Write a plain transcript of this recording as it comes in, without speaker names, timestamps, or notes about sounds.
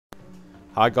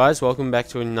Hi guys, welcome back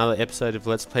to another episode of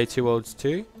Let's Play Two Worlds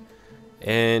 2.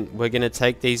 And we're going to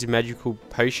take these magical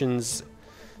potions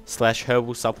slash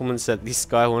herbal supplements that this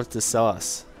guy wants to sell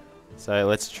us. So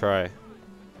let's try.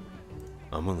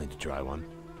 I'm willing to try one.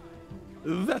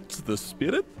 That's the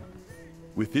spirit.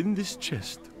 Within this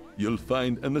chest, you'll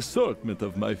find an assortment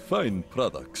of my fine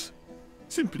products.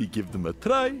 Simply give them a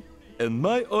try, and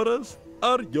my orders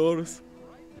are yours.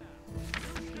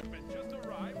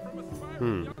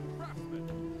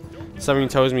 Something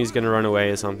tells me he's going to run away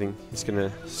or something. He's going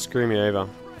to screw me over.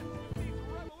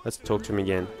 Let's talk to him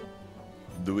again.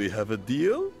 Do we have a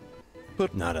deal?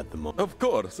 But not at the moment. Of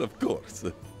course, of course.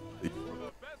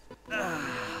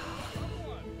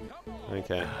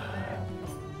 Okay.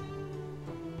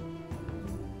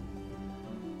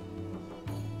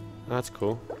 That's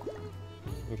cool.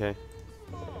 Okay.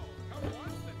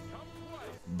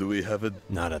 Do we have a...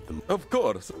 Not at the moment. Of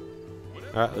course.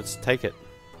 Alright, let's take it.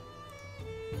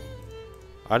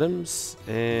 Items,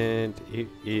 and it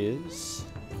is...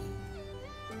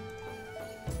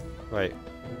 Wait,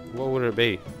 what would it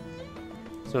be?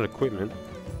 It's not equipment.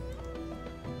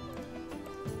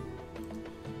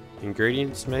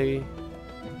 Ingredients, maybe?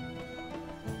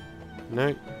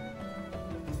 No.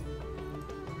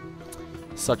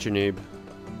 Such a noob.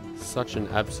 Such an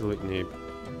absolute noob.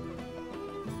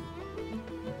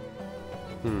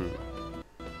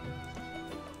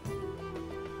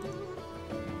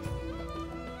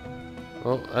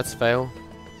 Well, that's fail.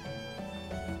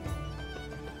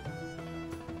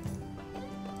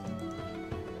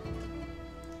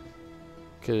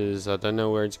 Because I don't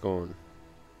know where it's gone.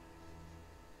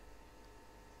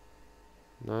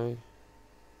 No.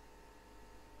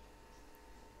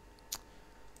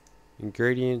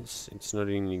 Ingredients. It's not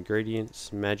in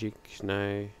ingredients. Magic.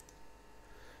 No.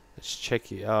 Let's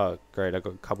check it. Oh, great. I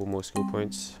got a couple more skill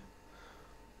points.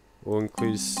 Will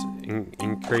includes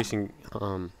increasing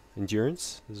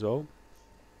endurance as well.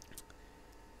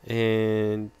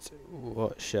 And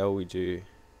what shall we do?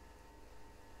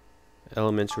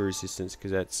 Elemental resistance,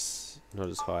 because that's not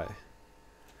as high.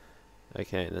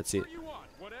 Okay, that's it.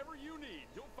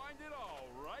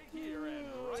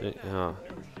 Oh,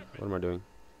 what am I doing?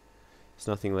 There's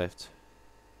nothing left.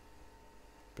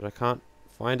 But I can't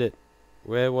find it.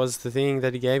 Where was the thing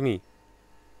that he gave me?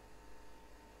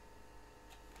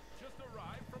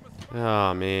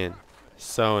 Oh man,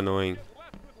 so annoying.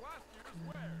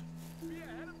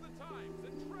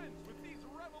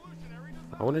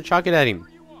 I want to chuck it at him.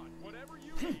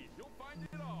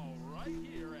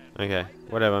 Okay,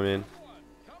 whatever, man.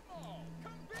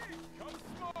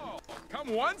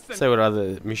 See what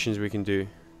other missions we can do.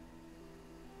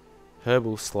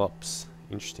 Herbal slops.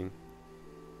 Interesting.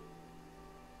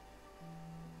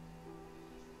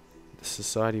 The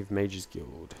Society of Mages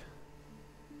Guild.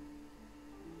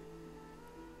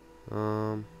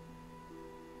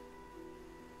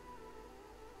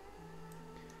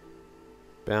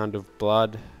 Bound of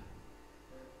Blood.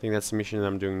 I think that's the mission that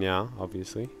I'm doing now,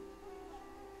 obviously.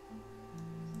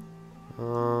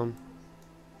 Let's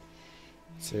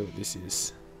see what this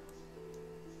is.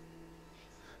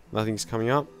 Nothing's coming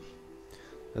up.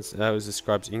 That was the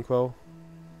Scribe's Inkwell.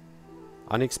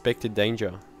 Unexpected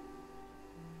danger.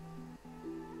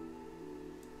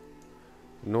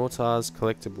 Nortar's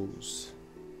collectibles.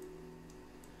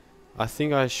 I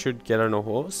think I should get on a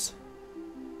horse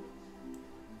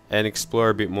and explore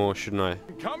a bit more, shouldn't I?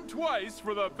 Come twice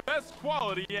for the best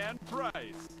quality and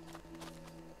price.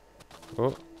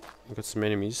 Oh, I've got some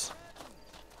enemies.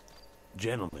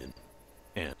 Gentlemen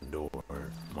and or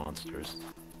monsters.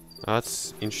 Oh,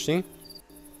 that's interesting.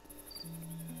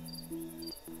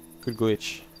 Good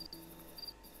glitch.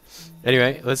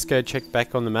 Anyway, let's go check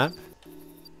back on the map.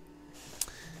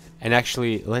 And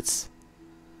actually, let's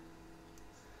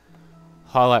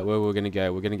highlight where we're going to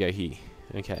go. We're going to go here.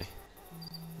 Okay.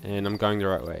 And I'm going the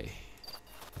right way.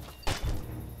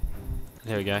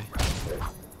 There we go.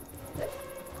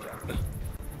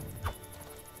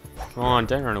 Come on,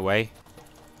 don't run away.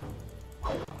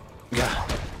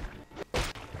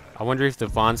 I wonder if the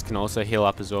vines can also heal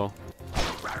up as well.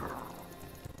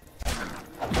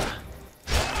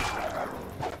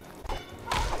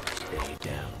 Stay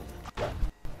down.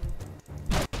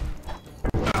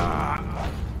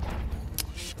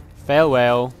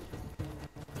 Farewell.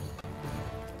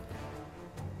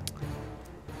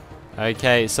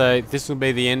 Okay, so this will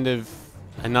be the end of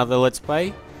another Let's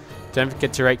Play. Don't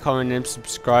forget to rate, comment, and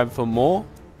subscribe for more.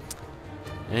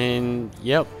 And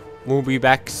yep, we'll be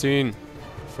back soon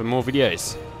for more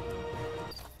videos.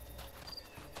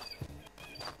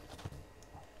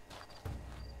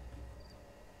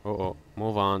 Uh oh,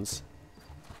 more vans.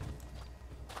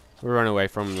 We'll run away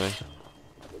from them though.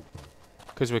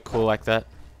 Because we're cool like that.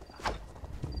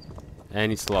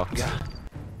 And it's locked.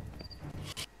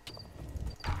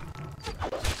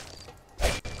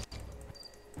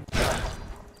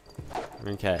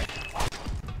 Okay.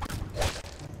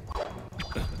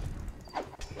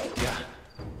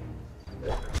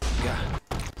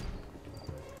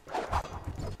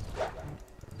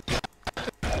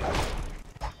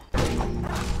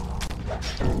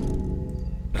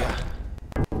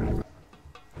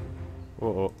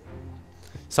 Uh-oh.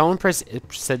 Someone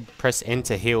said press N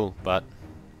to heal, but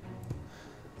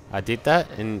I did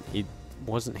that and it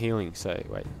wasn't healing, so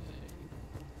wait.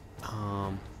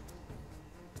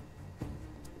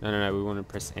 No, we want to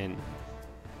press N.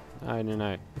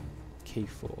 No. Key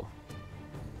 4.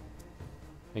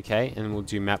 Okay, and we'll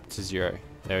do map to 0.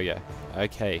 There we go.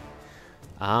 Okay.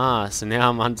 So now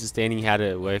I'm understanding how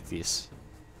to work this.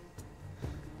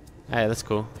 Hey, that's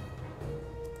cool.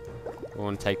 We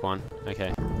want to take one.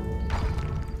 Okay.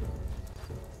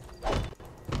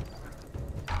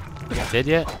 Dead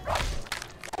yet?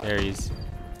 There he is.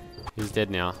 He's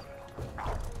dead now.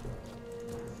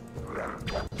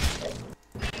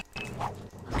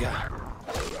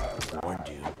 Warned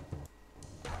you.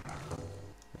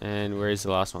 And where is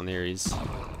the last one? There he is.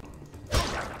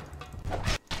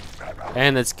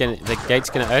 And the gate's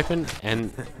gonna open,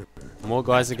 and more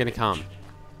guys are gonna come.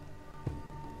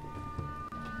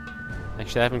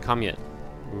 Actually, they haven't come yet,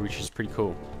 which is pretty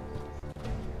cool.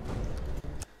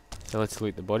 So let's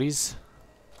loot the bodies.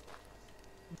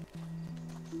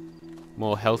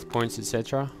 More health points,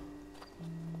 etc.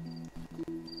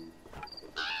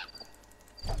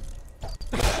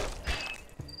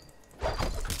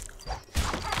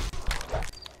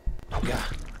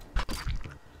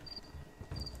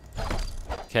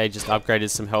 Okay, just upgraded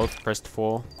some health, pressed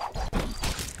 4.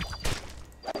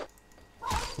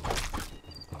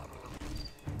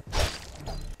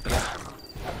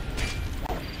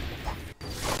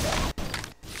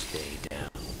 Stay down.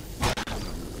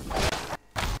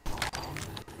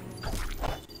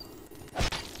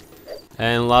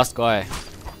 And last guy.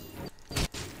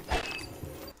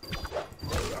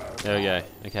 There we go,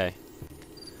 okay.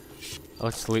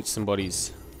 Let's loot some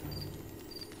bodies.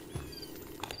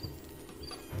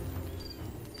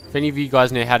 If any of you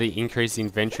guys know how to increase the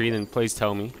inventory, then please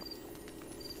tell me.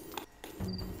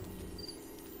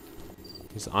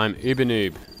 Because I'm uber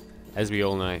noob, as we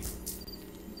all know.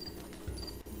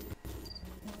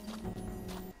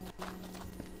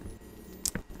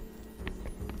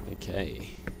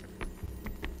 Okay.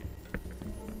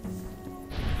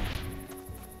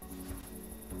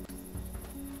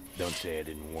 Don't say I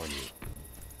didn't warn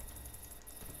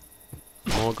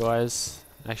you. More guys.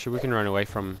 Actually, we can run away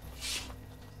from...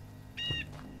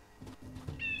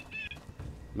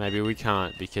 Maybe we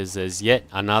can't, because there's yet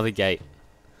another gate.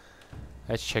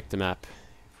 Let's check the map.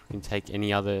 If we can take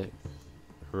any other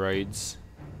roads.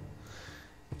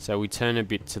 So we turn a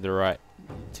bit to the right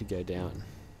to go down.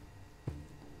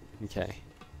 Okay.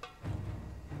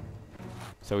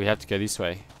 So we have to go this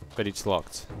way, but it's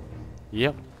locked.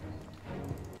 Yep.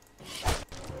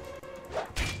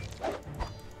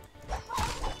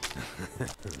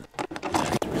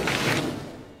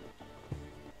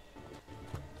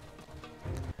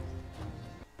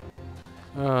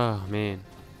 Oh man.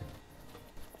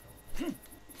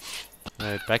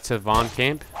 Back to the Vaughn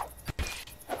camp.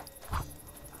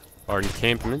 Or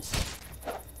encampments.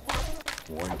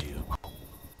 Warned you.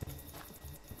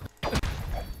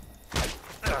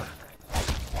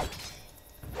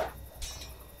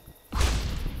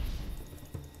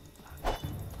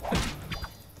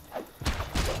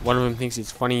 One of them thinks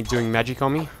it's funny doing magic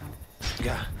on me.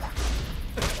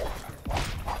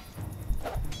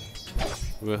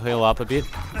 We'll heal up a bit.